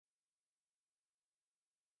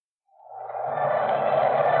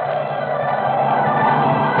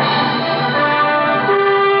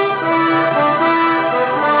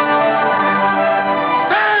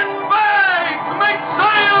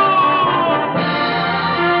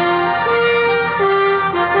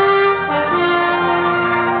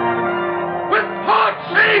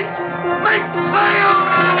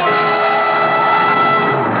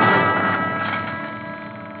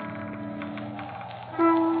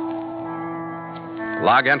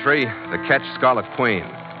Log entry, the ketch Scarlet Queen.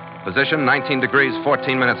 Position 19 degrees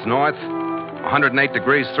 14 minutes north, 108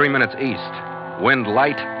 degrees 3 minutes east. Wind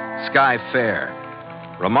light, sky fair.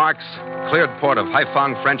 Remarks, cleared port of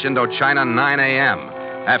Haiphong, French Indochina, 9 a.m.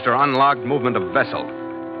 after unlocked movement of vessel.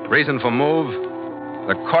 Reason for move,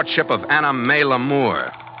 the courtship of Anna May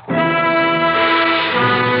Lamour.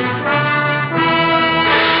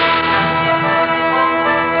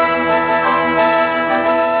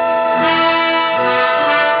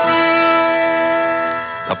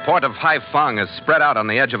 The port of Haiphong is spread out on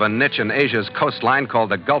the edge of a niche in Asia's coastline called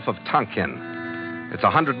the Gulf of Tonkin. It's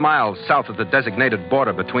 100 miles south of the designated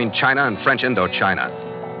border between China and French Indochina.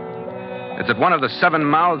 It's at one of the 7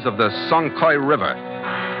 mouths of the Songkhoi River,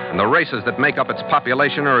 and the races that make up its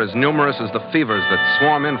population are as numerous as the fevers that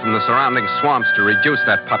swarm in from the surrounding swamps to reduce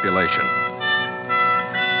that population.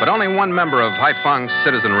 But only one member of Haiphong's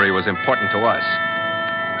citizenry was important to us.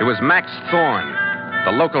 It was Max Thorne,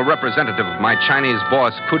 the local representative of my Chinese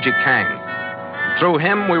boss, Kuji Kang. Through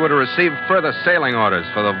him, we were to receive further sailing orders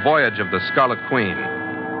for the voyage of the Scarlet Queen.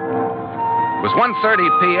 It was 1:30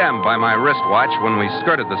 p.m. by my wristwatch when we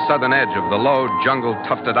skirted the southern edge of the low,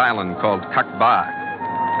 jungle-tufted island called Kakba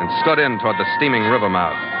and stood in toward the steaming river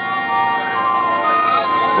mouth.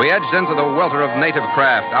 We edged into the welter of native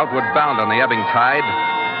craft, outward bound on the ebbing tide.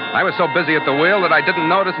 I was so busy at the wheel that I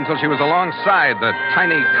didn't notice until she was alongside the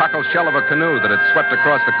tiny cockle shell of a canoe that had swept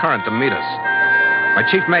across the current to meet us. My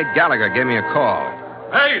chief mate Gallagher gave me a call.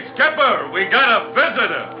 Hey, Skipper, we got a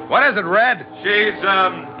visitor. What is it, Red? She's,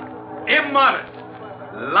 immodest,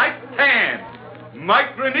 light-tanned,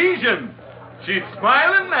 Micronesian. She's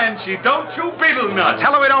smiling and she don't chew beetle nuts.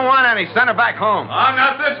 Tell her we don't want any. Send her back home. Oh,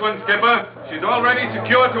 not this one, Skipper. She's already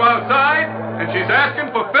secured to our side, and she's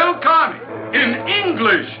asking for Phil Carney in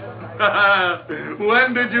English.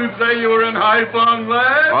 When did you say you were in Haiphong,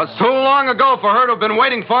 lad? Well, it's too long ago for her to have been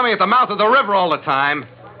waiting for me at the mouth of the river all the time.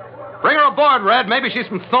 Bring her aboard, Red. Maybe she's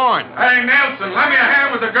from Thorne. Hey, Nelson, lend me a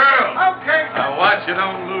hand with the girl. Okay. Now, watch you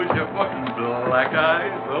don't lose your fucking black eyes.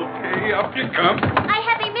 Okay, up you come. I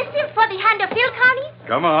have a missive for the hand of Phil Carney.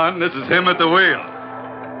 Come on, this is him at the wheel.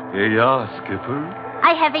 Here you are, Skipper.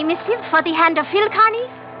 I have a missive for the hand of Phil Carney.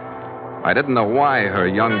 I didn't know why her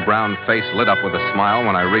young brown face lit up with a smile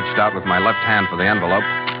when I reached out with my left hand for the envelope,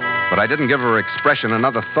 but I didn't give her expression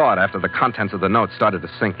another thought after the contents of the note started to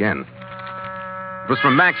sink in. It was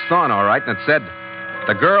from Max Thorne, all right, and it said,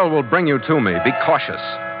 "The girl will bring you to me. Be cautious.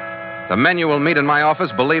 The men you will meet in my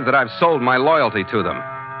office believe that I've sold my loyalty to them.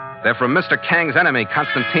 They're from Mr. Kang's enemy,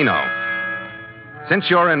 Constantino. Since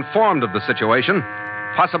you're informed of the situation,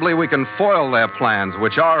 possibly we can foil their plans,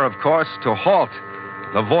 which are, of course, to halt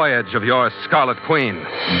the voyage of your Scarlet Queen."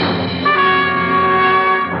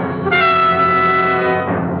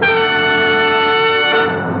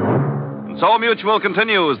 And so Mutual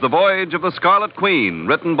continues The Voyage of the Scarlet Queen,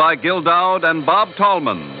 written by Gil Dowd and Bob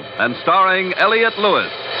Tallman, and starring Elliott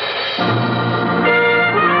Lewis.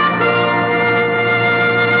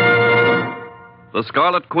 The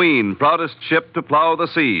Scarlet Queen, proudest ship to plow the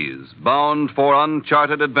seas, bound for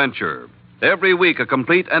uncharted adventure. Every week a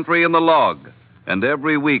complete entry in the log, and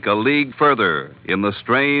every week a league further in the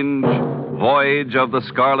strange Voyage of the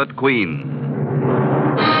Scarlet Queen.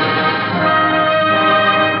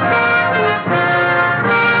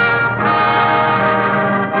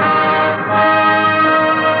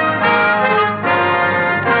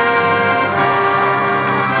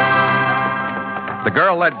 The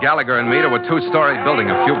girl led Gallagher and me to a 2-story building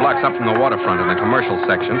a few blocks up from the waterfront in the commercial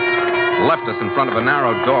section, left us in front of a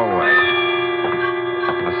narrow doorway.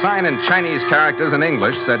 A sign in Chinese characters and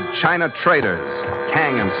English said China Traders,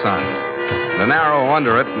 Kang and Son. The arrow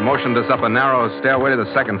under it motioned us up a narrow stairway to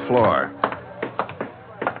the second floor.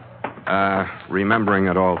 Remembering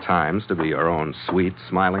at all times to be your own sweet,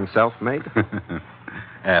 smiling self, mate?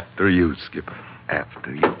 After you, Skipper.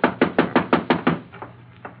 After you.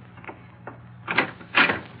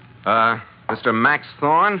 Mr. Max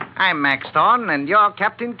Thorne? I'm Max Thorne, and you're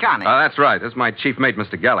Captain Carney. That's right. This is my chief mate,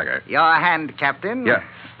 Mr. Gallagher. Your hand, Captain.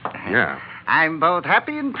 Yeah. I'm both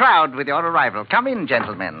happy and proud with your arrival. Come in,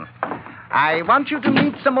 gentlemen. I want you to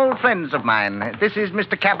meet some old friends of mine. This is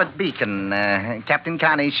Mr. Cabot Beacon. Captain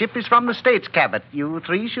Carney's ship is from the States, Cabot. You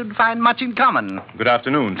three should find much in common. Good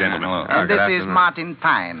afternoon, gentlemen. And this is Martin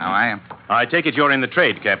Pine. How are you? I take it you're in the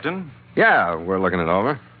trade, Captain. Yeah, we're looking it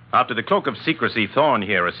over. After the cloak of secrecy Thorne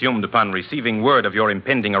here assumed upon receiving word of your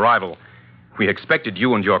impending arrival, we expected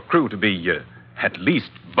you and your crew to be, at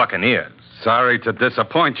least, buccaneers. Sorry to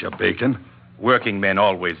disappoint you, Beacon. Working men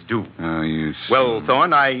always do. You Well,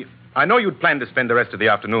 Thorne, I know you'd planned to spend the rest of the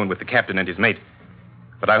afternoon with the captain and his mate.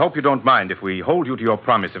 But I hope you don't mind if we hold you to your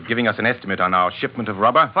promise of giving us an estimate on our shipment of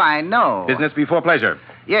rubber. Why, no. Business before pleasure.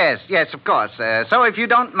 Yes, of course. So if you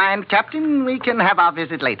don't mind, Captain, we can have our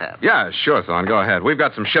visit later. Yeah, sure, Thorne. Go ahead. We've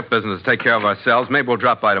got some ship business to take care of ourselves. Maybe we'll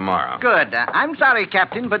drop by tomorrow. Good. I'm sorry,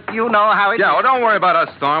 Captain, but you know how it Yeah, is. well, don't worry about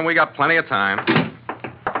us, Thorne. We got plenty of time.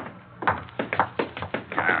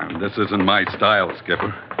 This isn't my style,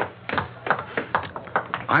 Skipper.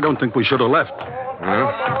 I don't think we should have left.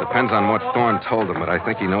 Well, depends on what Thorne told him, but I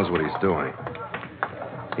think he knows what he's doing.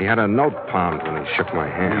 He had a note palmed when he shook my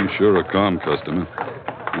hand. I'm sure a calm customer.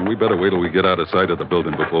 And we better wait till we get out of sight of the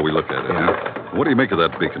building before we look at it. Yeah. Huh? What do you make of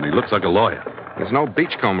that beacon? He looks like a lawyer. There's no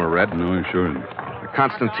beachcomber, Red. No, I'm sure. The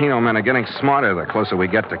Constantino men are getting smarter the closer we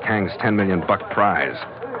get to Kang's $10 million prize.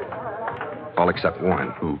 All except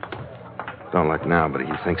one. Who? Don't look now, but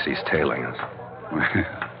he thinks he's tailing us.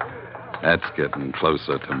 That's getting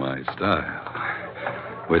closer to my style.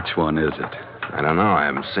 Which one is it? I don't know. I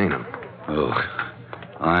haven't seen him. Oh,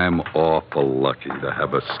 I'm awful lucky to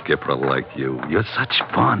have a skipper like you. You're such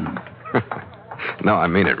fun. No, I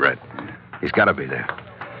mean it, Red. He's got to be there.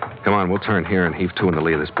 Come on, we'll turn here and heave to in the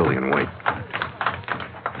lee of this building and wait.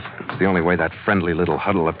 It's the only way that friendly little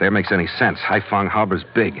huddle up there makes any sense. Haiphong Harbor's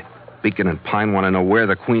big. Beacon and Pine want to know where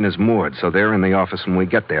the Queen is moored, so they're in the office when we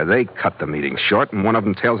get there. They cut the meeting short, and one of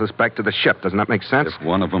them tails us back to the ship. Doesn't that make sense? If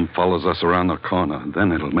one of them follows us around the corner,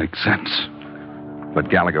 then it'll make sense. But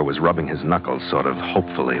Gallagher was rubbing his knuckles sort of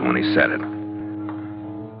hopefully when he said it.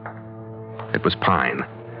 It was Pine.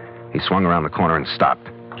 He swung around the corner and stopped,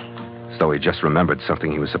 as though he just remembered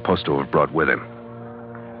something he was supposed to have brought with him.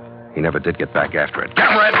 He never did get back after it. Get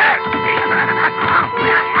Red!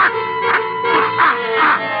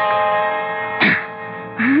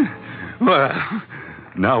 Well,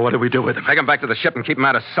 now what do we do with them? Take him back to the ship and keep him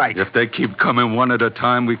out of sight. If they keep coming one at a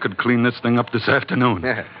time, we could clean this thing up this afternoon.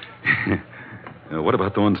 Yeah. What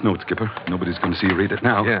about Thorne's note, Skipper? Nobody's going to see you read it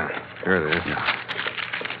now. Yeah, here it is. Yeah.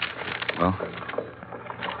 Well,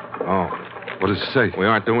 Oh, what does it say? we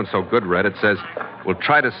aren't doing so good, Red. It says, we'll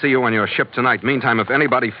try to see you on your ship tonight. Meantime, if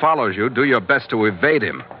anybody follows you, do your best to evade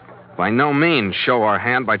him. By no means show our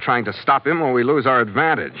hand by trying to stop him or we lose our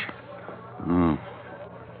advantage. Oh.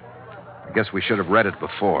 I guess we should have read it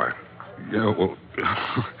before. Yeah, well,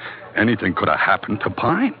 anything could have happened to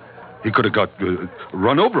Pine. He could have got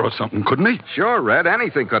run over or something, couldn't he? Sure, Red.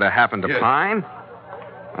 Anything could have happened to Yeah. Pine.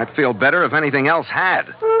 I'd feel better if anything else had.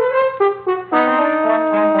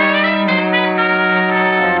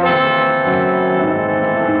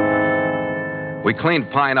 We cleaned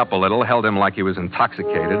Pine up a little, held him like he was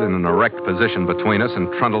intoxicated in an erect position between us,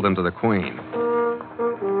 and trundled him to the Queen.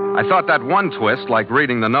 I thought that one twist, like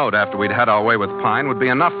reading the note after we'd had our way with Pine, would be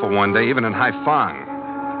enough for one day, even in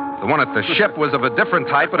Haiphong. The one at the ship was of a different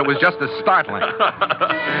type, but it was just as startling.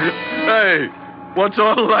 Hey, what's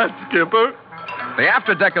all that, Skipper? The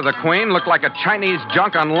afterdeck of the Queen looked like a Chinese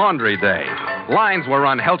junk on laundry day. Lines were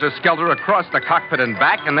run helter-skelter across the cockpit and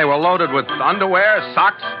back, and they were loaded with underwear,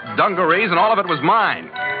 socks, dungarees, and all of it was mine.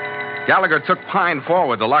 Gallagher took Pine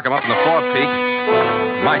forward to lock him up in the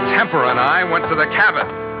forepeak. My temper and I went to the cabin.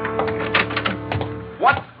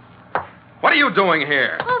 What are you doing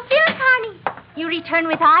here? Oh, Phil Carney, you return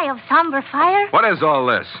with eye of somber fire. What is all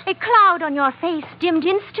this? A cloud on your face dimmed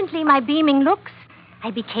instantly my beaming looks. I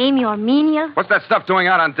became your menial. What's that stuff doing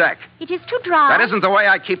out on deck? It is too dry. That isn't the way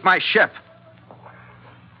I keep my ship.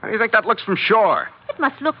 How do you think that looks from shore? It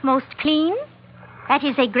must look most clean. That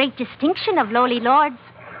is a great distinction of lowly lords.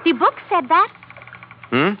 The book said that.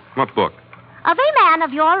 What book? Of a man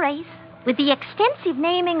of your race, with the extensive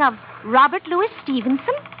naming of Robert Louis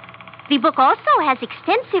Stevenson. The book also has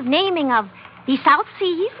extensive naming of the South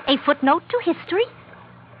Seas, a footnote to history.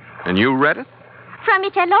 And you read it? From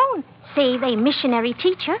it alone, save a missionary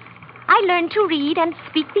teacher, I learned to read and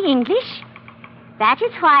speak the English. That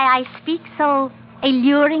is why I speak so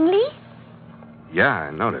alluringly. Yeah,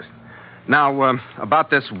 I noticed. Now, about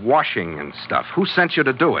this washing and stuff, who sent you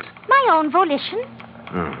to do it? My own volition.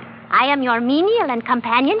 I am your menial and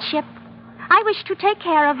companionship. I wish to take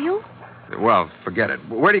care of you. Well, forget it.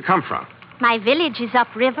 Where do you come from? My village is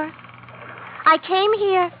upriver. I came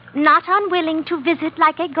here not unwilling to visit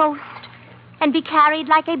like a ghost and be carried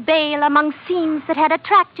like a bale among scenes that had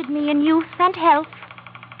attracted me in youth and health.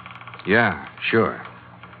 Yeah, sure.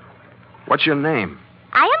 What's your name?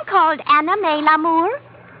 I am called Anna May Lamour.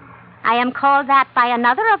 I am called that by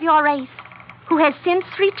another of your race, who has since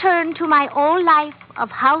returned to my old life of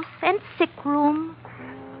house and sick room.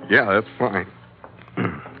 Yeah, that's fine.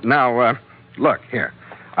 Now, look, here.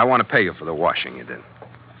 I want to pay you for the washing you did.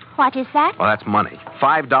 What is that? Well, that's money.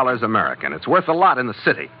 $5 American. It's worth a lot in the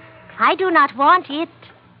city. I do not want it.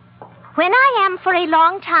 When I am for a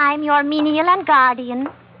long time your menial and guardian,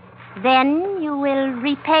 then you will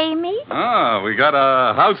repay me? Ah, we got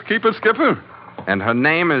a housekeeper, Skipper? And her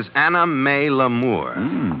name is Anna May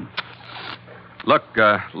Lamour. Look,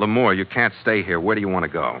 Lamour, you can't stay here. Where do you want to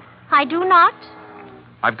go? I do not.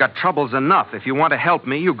 I've got troubles enough. If you want to help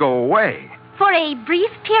me, you go away. For a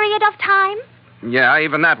brief period of time? Yeah,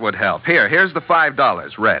 even that would help. Here's the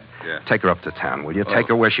 $5, Red. Yeah. Take her up to town, will you? Take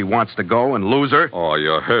her where she wants to go and lose her. Oh,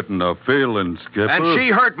 you're hurting her feelings, Skipper. And she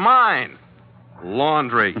hurt mine.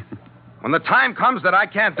 Laundry. When the time comes that I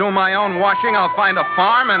can't do my own washing, I'll find a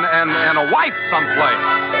farm and a wife someplace.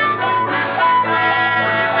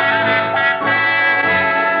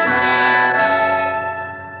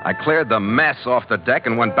 I cleared the mess off the deck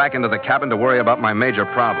and went back into the cabin to worry about my major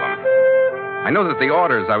problem. I knew that the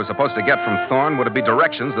orders I was supposed to get from Thorne would be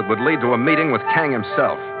directions that would lead to a meeting with Kang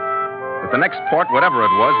himself. That the next port, whatever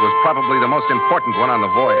it was probably the most important one on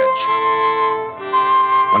the voyage.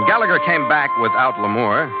 When Gallagher came back without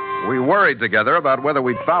Lamour, we worried together about whether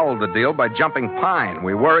we'd foul the deal by jumping Pine.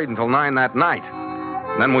 We worried until 9 that night.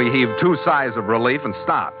 Then we heaved 2 sighs of relief and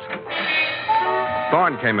stopped.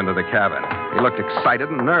 Thorne came into the cabin. He looked excited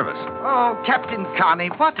and nervous. Oh, Captain Carney,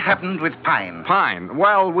 what happened with Pine? Pine?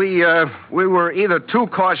 Well, we were either too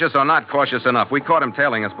cautious or not cautious enough. We caught him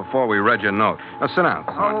tailing us before we read your note. Now, sit down.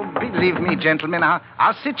 Oh, believe me, gentlemen,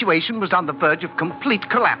 our situation was on the verge of complete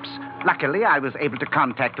collapse. Luckily, I was able to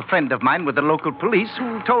contact a friend of mine with the local police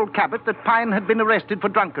who told Cabot that Pine had been arrested for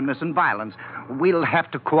drunkenness and violence. We'll have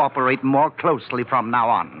to cooperate more closely from now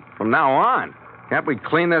on. From now on? Can't we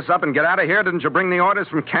clean this up and get out of here? Didn't you bring the orders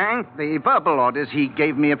from Kang? The verbal orders he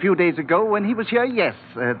gave me a few days ago when he was here, yes.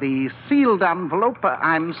 The sealed envelope,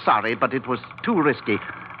 I'm sorry, but it was too risky.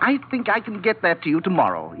 I think I can get that to you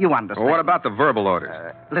tomorrow. You understand? Well, what about the verbal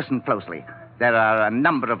orders? Listen closely. There are a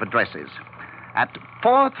number of addresses. At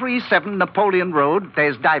 437 Napoleon Road,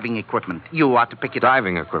 there's diving equipment. You ought to pick it up.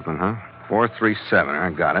 Diving equipment, huh? 437, I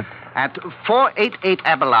got it. At 488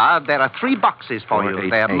 Abelard, there are 3 boxes for you.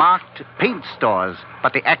 They're marked paint stores,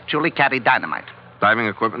 but they actually carry dynamite. Diving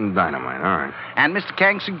equipment and dynamite, all right. And Mr.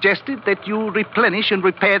 Kang suggested that you replenish and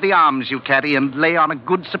repair the arms you carry and lay on a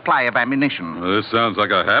good supply of ammunition. Well, this sounds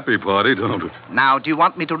like a happy party, don't it? Now, do you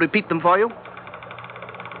want me to repeat them for you?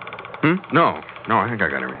 No, I think I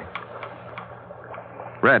got everything.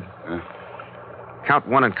 Red. Count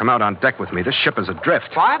 1 and come out on deck with me. This ship is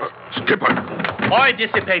adrift. What? Skipper! Why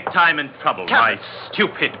dissipate time and trouble, my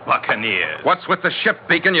stupid buccaneers? What's with the ship,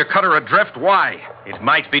 Beacon? You cut her adrift? Why? It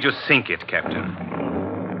might be to sink it, Captain.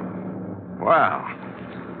 Well,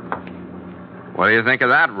 what do you think of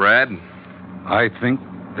that, Red? I think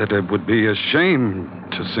that it would be a shame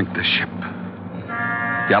to sink the ship.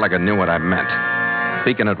 Gallagher knew what I meant.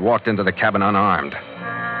 Beacon had walked into the cabin unarmed.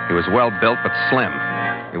 He was well built but slim.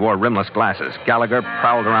 He wore rimless glasses. Gallagher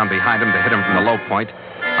prowled around behind him to hit him from the low point.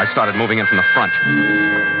 I started moving in from the front.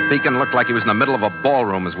 Beacon looked like he was in the middle of a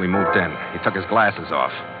ballroom as we moved in. He took his glasses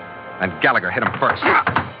off. And Gallagher hit him first.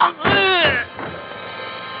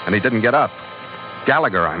 And he didn't get up.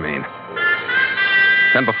 Gallagher, I mean.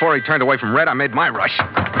 Then before he turned away from Red, I made my rush.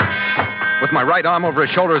 With my right arm over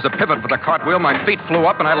his shoulder as a pivot for the cartwheel, my feet flew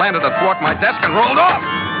up and I landed athwart my desk and rolled off.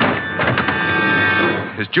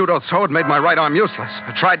 His judo throw had made my right arm useless.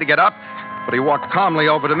 I tried to get up, but he walked calmly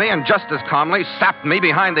over to me and just as calmly sapped me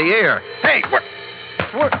behind the ear. Hey, what?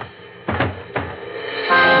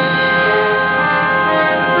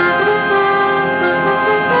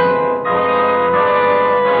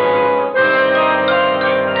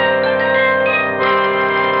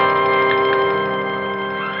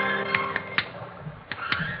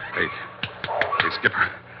 Hey,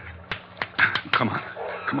 Skipper. Come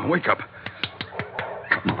on, wake up.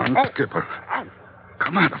 Come on, Skipper.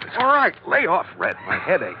 Come out of it. All right, lay off, Red. My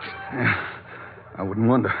head aches. Yeah, I wouldn't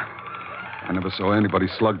wonder. I never saw anybody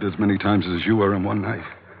slugged as many times as you were in one night.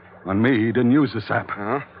 On me, he didn't use the sap.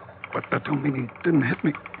 Huh? But that don't mean he didn't hit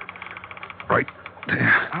me. Right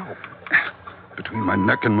there. Ow. Between my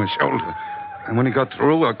neck and my shoulder. And when he got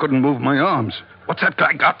through, I couldn't move my arms. What's that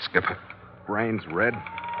guy got, Skipper? Brains, Red.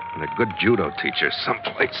 And a good judo teacher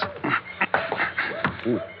someplace.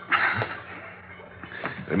 Ooh.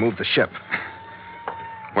 They moved the ship.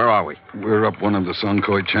 Where are we? We're up one of the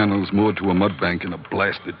Sonkoy channels, moored to a mud bank in a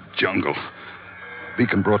blasted jungle.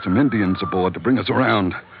 Beacon brought some Indians aboard to bring us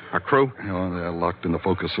around. Our crew? Oh, they're locked in the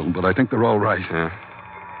focus room, but I think they're all right. Yeah.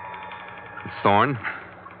 Thorne?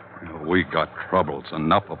 We got troubles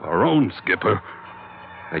enough of our own, Skipper.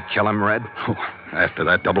 They kill him, Red? Oh, after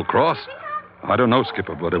that double cross? I don't know,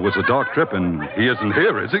 Skipper, but it was a dark trip, and he isn't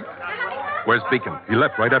here, is he? Where's Beacon? He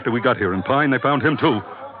left right after we got here. In Pine, they found him, too.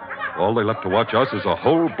 All they left to watch us is a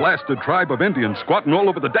whole blasted tribe of Indians squatting all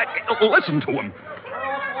over the deck. Listen to them.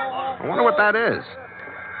 I wonder what that is.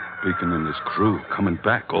 Beacon and his crew coming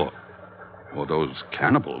back, or those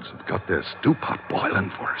cannibals have got their stew pot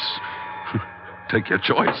boiling for us. Take your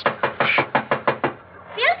choice.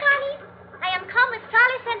 Phil, Connie, I am come with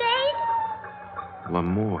solace and aid.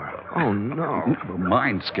 Lamour. Oh, no. Never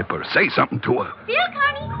mind, Skipper. Say something to her. Phil,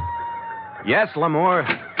 Connie, Yes, Lamour.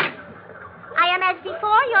 I am as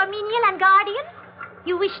before your menial and guardian.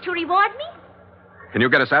 You wish to reward me? Can you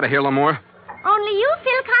get us out of here, Lamour? Only you,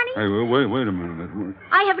 Phil, Connie. Hey, wait a minute.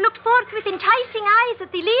 I have looked forth with enticing eyes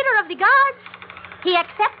at the leader of the guards. He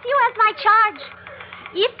accepts you as my charge.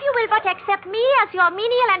 If you will but accept me as your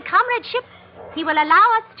menial and comradeship, he will allow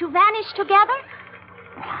us to vanish together.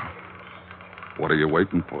 What are you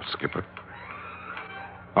waiting for, Skipper?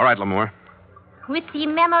 All right, Lamour. With the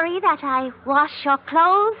memory that I wash your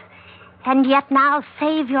clothes and yet now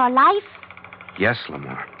save your life, Yes,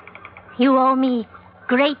 Lamour. you owe me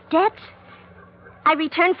great debt. I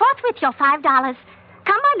return forthwith your $5. Come,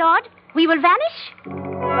 my lord, we will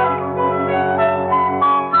vanish.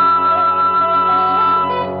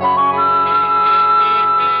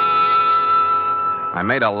 I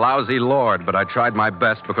made a lousy lord, but I tried my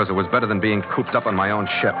best because it was better than being cooped up on my own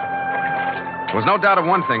ship. There was no doubt of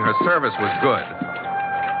one thing. Her service was good.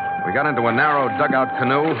 We got into a narrow dugout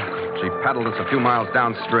canoe. She paddled us a few miles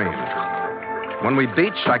downstream. When we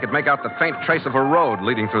beached, I could make out the faint trace of a road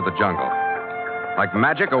leading through the jungle. Like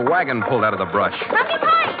magic, a wagon pulled out of the brush.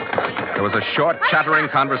 There was a short, chattering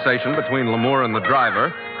conversation between Lamour and the driver,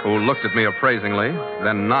 who looked at me appraisingly,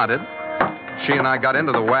 then nodded. She and I got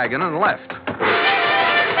into the wagon and left.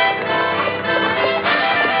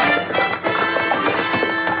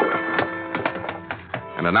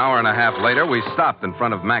 And an hour and a half later, we stopped in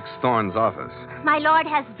front of Max Thorne's office. My lord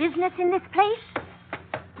has business in this place?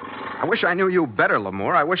 I wish I knew you better,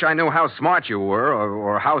 Lamour. I wish I knew how smart you were,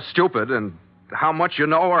 or how stupid, and how much you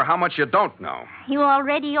know or how much you don't know. You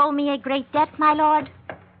already owe me a great debt, my lord.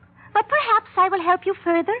 But perhaps I will help you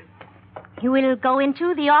further. You will go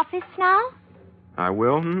into the office now? I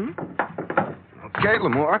will, Okay,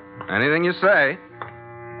 Lamour. Anything you say.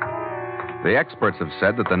 The experts have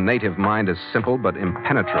said that the native mind is simple but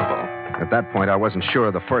impenetrable. At that point, I wasn't sure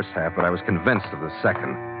of the first half, but I was convinced of the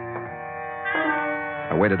second.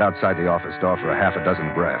 I waited outside the office door for a half a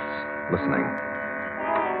dozen breaths, listening.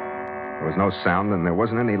 There was no sound, and there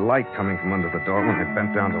wasn't any light coming from under the door when I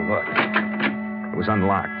bent down to look. It was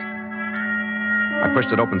unlocked. I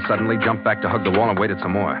pushed it open suddenly, jumped back to hug the wall, and waited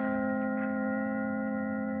some more.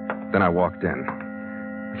 Then I walked in,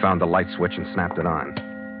 found the light switch, and snapped it on.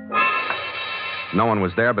 No one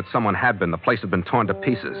was there, but someone had been. The place had been torn to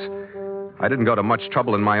pieces. I didn't go to much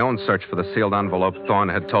trouble in my own search for the sealed envelope Thorne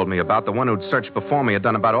had told me about. The one who'd searched before me had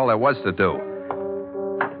done about all there was to do.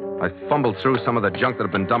 I fumbled through some of the junk that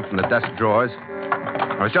had been dumped from the desk drawers.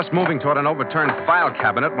 I was just moving toward an overturned file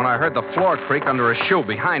cabinet when I heard the floor creak under a shoe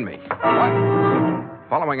behind me. What?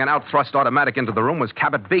 Following an out-thrust automatic into the room was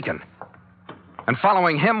Cabot Beacon. And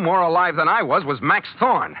following him, more alive than I was Max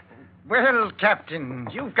Thorne. Well, Captain,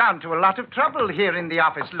 you've gone to a lot of trouble here in the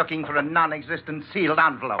office looking for a non-existent sealed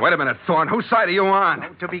envelope. Wait a minute, Thorne. Whose side are you on?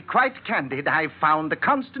 Oh, to be quite candid, I found the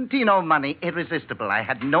Constantino money irresistible. I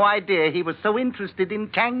had no idea he was so interested in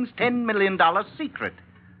Kang's $10 million secret.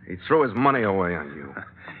 He threw his money away on you.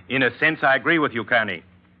 In a sense, I agree with you, Connie.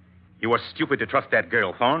 You were stupid to trust that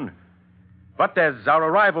girl, Thorne. But as our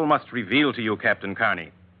arrival must reveal to you, Captain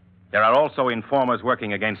Carney, there are also informers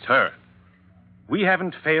working against her. We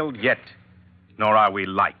haven't failed yet, nor are we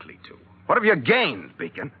likely to. What have you gained,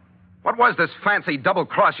 Beacon? What was this fancy double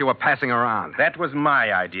cross you were passing around? That was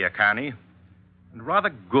my idea, Carney. And rather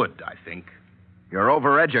good, I think. You're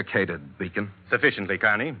overeducated, Beacon. Sufficiently,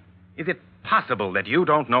 Carney. Is it possible that you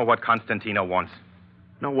don't know what Constantino wants?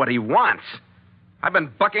 Know what he wants? I've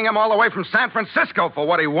been bucking him all the way from San Francisco for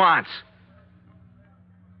what he wants.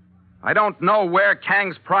 I don't know where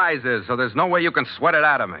Kang's prize is, so there's no way you can sweat it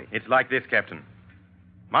out of me. It's like this, Captain.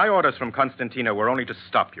 My orders from Constantino were only to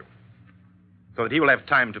stop you, so that he will have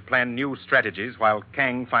time to plan new strategies while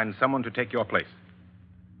Kang finds someone to take your place.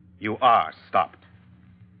 You are stopped.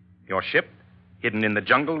 Your ship, hidden in the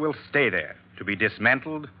jungle, will stay there to be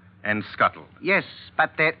dismantled and scuttled. Yes,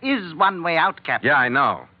 but there is one way out, Captain. Yeah, I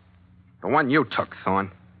know. The one you took,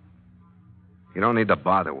 Thorne. You don't need to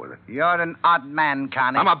bother with it. You're an odd man,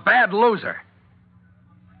 Connie. I'm a bad loser.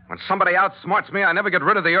 When somebody outsmarts me, I never get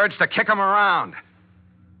rid of the urge to kick him around.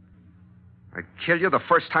 I'd kill you the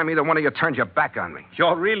first time either one of you turned your back on me.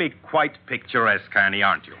 You're really quite picturesque, Carney,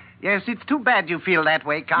 aren't you? Yes, it's too bad you feel that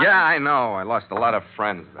way, Connie. Yeah, I know. I lost a lot of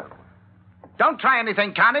friends that way. Don't try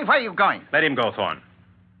anything, Connie. Where are you going? Let him go, Thorne.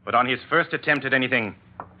 But on his first attempt at anything,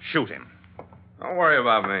 shoot him. Don't worry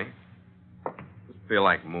about me. Just feel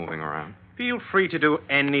like moving around. Feel free to do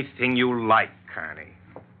anything you like, Connie.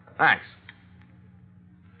 Thanks.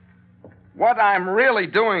 What I'm really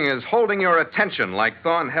doing is holding your attention like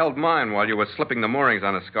Thorne held mine while you were slipping the moorings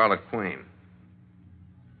on a Scarlet Queen.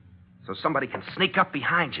 So somebody can sneak up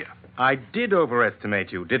behind you. I did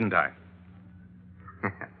overestimate you, didn't I?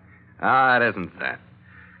 It isn't that.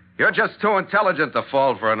 You're just too intelligent to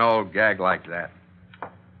fall for an old gag like that.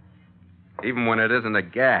 Even when it isn't a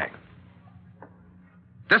gag.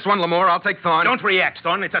 This one, Lamour, I'll take Thorne. Don't react,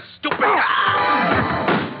 Thorne. It's a stupid...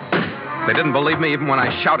 They didn't believe me even when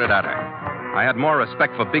I shouted at her. I had more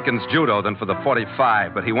respect for Beacon's judo than for the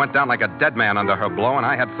 .45, but he went down like a dead man under her blow, and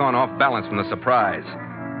I had Thorne off balance from the surprise.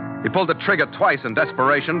 He pulled the trigger twice in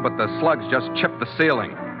desperation, but the slugs just chipped the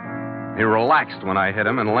ceiling. He relaxed when I hit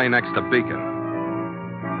him and lay next to Beacon.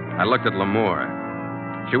 I looked at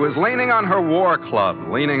Lamour. She was leaning on her war club,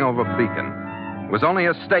 leaning over Beacon. It was only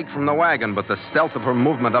a stake from the wagon, but the stealth of her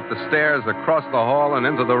movement up the stairs, across the hall, and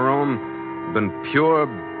into the room had been pure,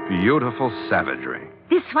 beautiful savagery.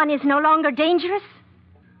 This one is no longer dangerous?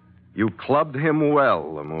 You clubbed him well,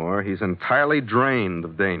 Lamour. He's entirely drained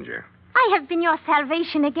of danger. I have been your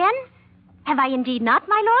salvation again. Have I indeed not,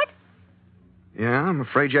 my lord? Yeah, I'm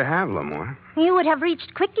afraid you have, Lamour. You would have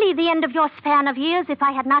reached quickly the end of your span of years if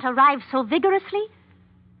I had not arrived so vigorously.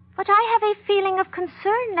 But I have a feeling of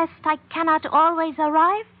concern lest I cannot always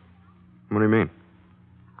arrive. What do you mean?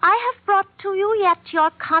 I have brought to you yet your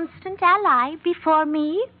constant ally before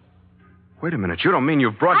me. Wait a minute. You don't mean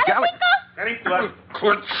you've brought Gallagher?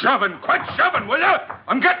 Quit shoving, will you?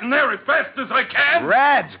 I'm getting there as fast as I can.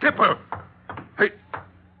 Red! Skipper! Hey,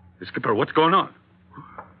 Skipper, what's going on?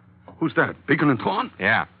 Who's that? Beacon and Thorne?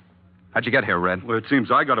 Yeah. How'd you get here, Red? Well, it seems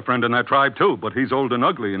I got a friend in that tribe, too, but he's old and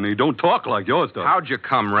ugly, and he don't talk like yours does. How'd you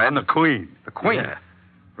come, Red? On the Queen. The Queen? Yeah.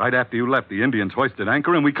 Right after you left, the Indians hoisted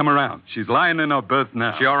anchor, and we come around. She's lying in her berth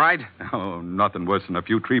now. She all right? Oh, nothing worse than a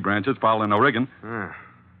few tree branches fouling her rigging.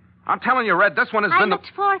 I'm telling you, Red, this one has I been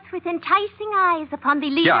looked forth with enticing eyes upon the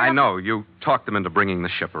leader. Yeah, I know. You talked them into bringing the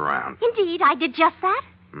ship around. Indeed, I did just that.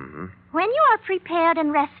 Mm-hmm. When you are prepared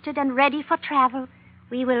and rested and ready for travel,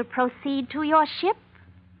 we will proceed to your ship.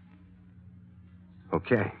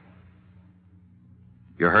 Okay.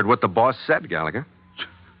 You heard what the boss said, Gallagher?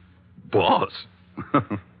 Boss?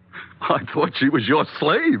 I thought she was your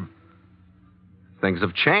slave. Things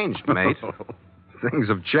have changed, mate. Things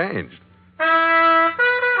have changed.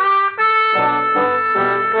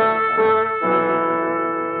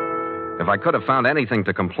 If I could have found anything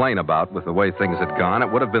to complain about with the way things had gone,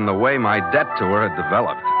 it would have been the way my debt to her had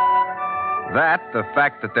developed. That, the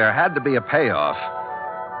fact that there had to be a payoff,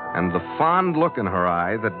 and the fond look in her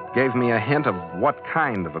eye that gave me a hint of what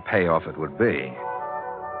kind of a payoff it would be.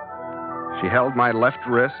 She held my left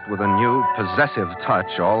wrist with a new, possessive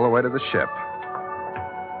touch all the way to the ship.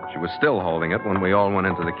 She was still holding it when we all went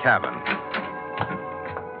into the cabin.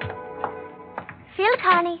 Phil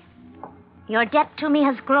Carney, your debt to me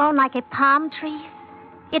has grown like a palm tree.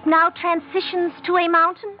 It now transitions to a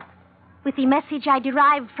mountain. With the message I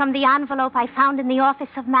derived from the envelope I found in the office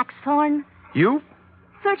of Max Thorne. You?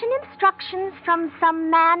 Certain instructions from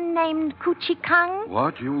some man named Kuchi Kang.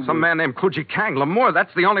 What? You... Some man named Kuji Kang. Lamour,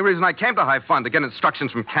 that's the only reason I came to High Fun, to get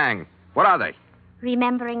instructions from Kang. What are they?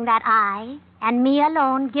 Remembering that I, and me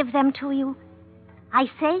alone, give them to you, I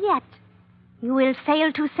say yet, you will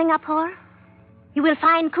sail to Singapore. You will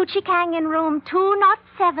find Kuchi Kang in room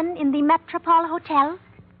 207 in the Metropole Hotel.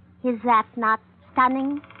 Is that not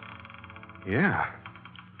stunning? Yeah.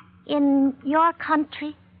 In your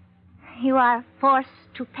country, you are forced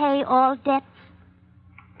to pay all debts.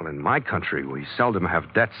 Well, in my country, we seldom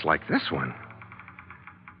have debts like this one.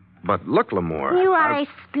 But look, Lamour. You are a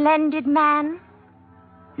splendid man.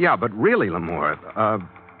 Yeah, but really, Lamour,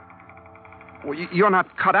 well, you're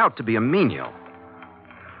not cut out to be a menial.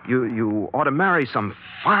 You ought to marry some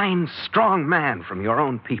fine, strong man from your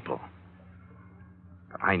own people.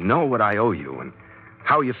 I know what I owe you and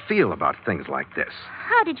how you feel about things like this.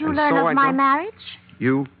 How did you And learn so of my marriage?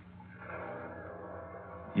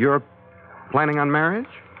 You're planning on marriage?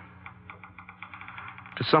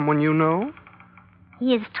 To someone you know?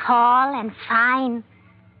 He is tall and fine,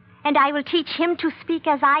 and I will teach him to speak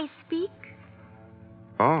as I speak.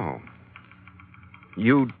 Oh.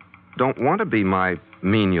 You don't want to be my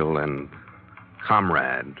menial and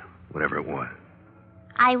comrade, whatever it was.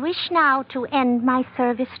 I wish now to end my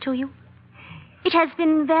service to you. It has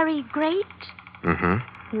been very great.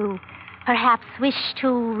 Mm-hmm. You perhaps wish to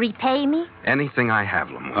repay me? Anything I have,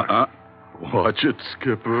 Lamour. Watch it,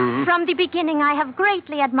 Skipper. From the beginning, I have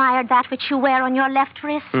greatly admired that which you wear on your left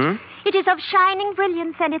wrist. Hmm? It is of shining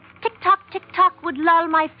brilliance, and its tick-tock, tick-tock would lull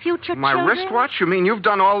my future My children. wristwatch? You mean you've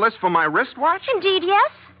done all this for my wristwatch? Indeed, yes.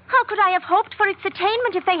 How could I have hoped for its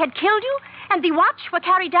attainment if they had killed you, and the watch were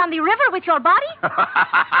carried down the river with your body?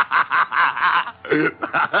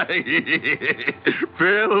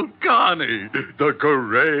 Phil Carney, the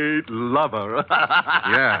great lover.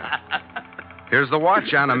 Yeah. Here's the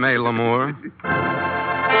watch, Anna May Lamour.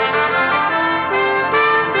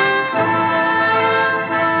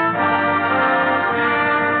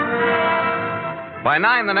 By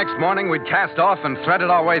 9 the next morning, we'd cast off and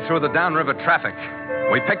threaded our way through the downriver traffic.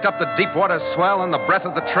 We picked up the deep water swell and the breath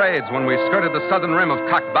of the trades when we skirted the southern rim of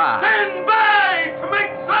Cock Ba. Stand by to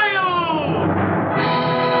make sail!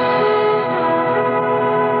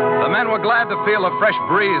 The men were glad to feel a fresh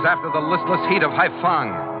breeze after the listless heat of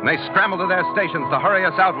Haiphong. And they scrambled to their stations to hurry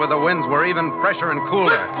us out where the winds were even fresher and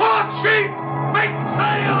cooler. Port sheet! Make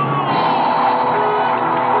sail!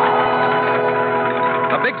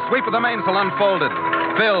 A big sweep of the mainsail unfolded,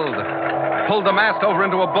 filled, pulled the mast over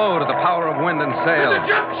into a bow to the power of wind and sail. The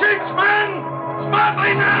jib sheets, men!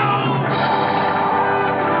 Smartly now!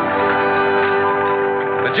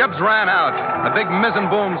 The jibs ran out. The big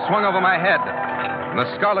mizzen boom swung over my head. And the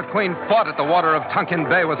Scarlet Queen fought at the water of Tonkin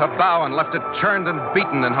Bay with her bow and left it churned and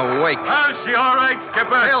beaten in her wake. Is she all right,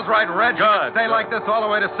 Skipper? Sail's right, Reg. You Good. can stay like this all the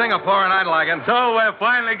way to Singapore, and I'd like it. So we're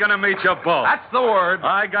finally going to meet your boss. That's the word.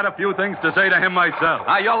 I got a few things to say to him myself.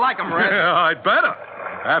 You'll like him, Red. Yeah, I'd better.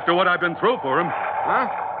 After what I've been through for him. Huh?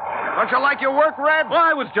 Don't you like your work, Red? Well,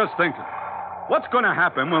 I was just thinking. What's going to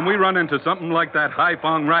happen when we run into something like that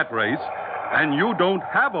Haiphong rat race, and you don't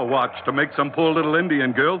have a watch to make some poor little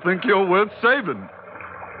Indian girl think you're worth saving?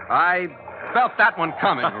 I felt that one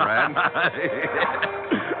coming, Red.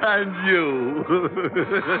 And you.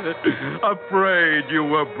 Afraid you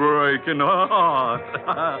were breaking her heart.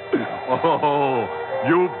 Oh,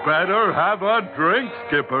 you better have a drink,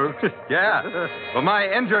 Skipper. Yeah. For my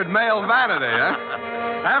injured male vanity, huh?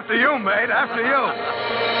 After you, mate. After you.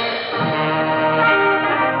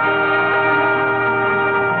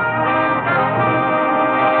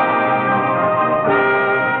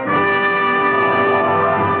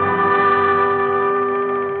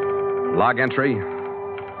 Log entry,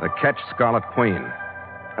 the Ketch Scarlet Queen,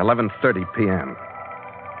 11:30 p.m.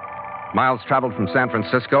 Miles traveled from San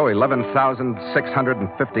Francisco,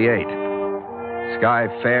 11,658. Sky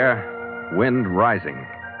fair, wind rising.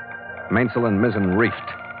 Mainsail and mizzen reefed.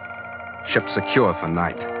 Ship secure for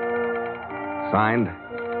night. Signed,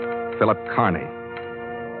 Philip Carney,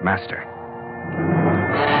 Master.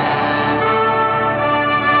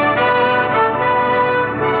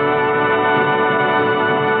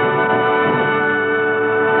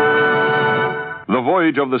 The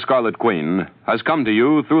Voyage of the Scarlet Queen has come to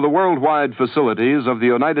you through the worldwide facilities of the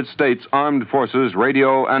United States Armed Forces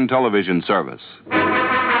Radio and Television Service.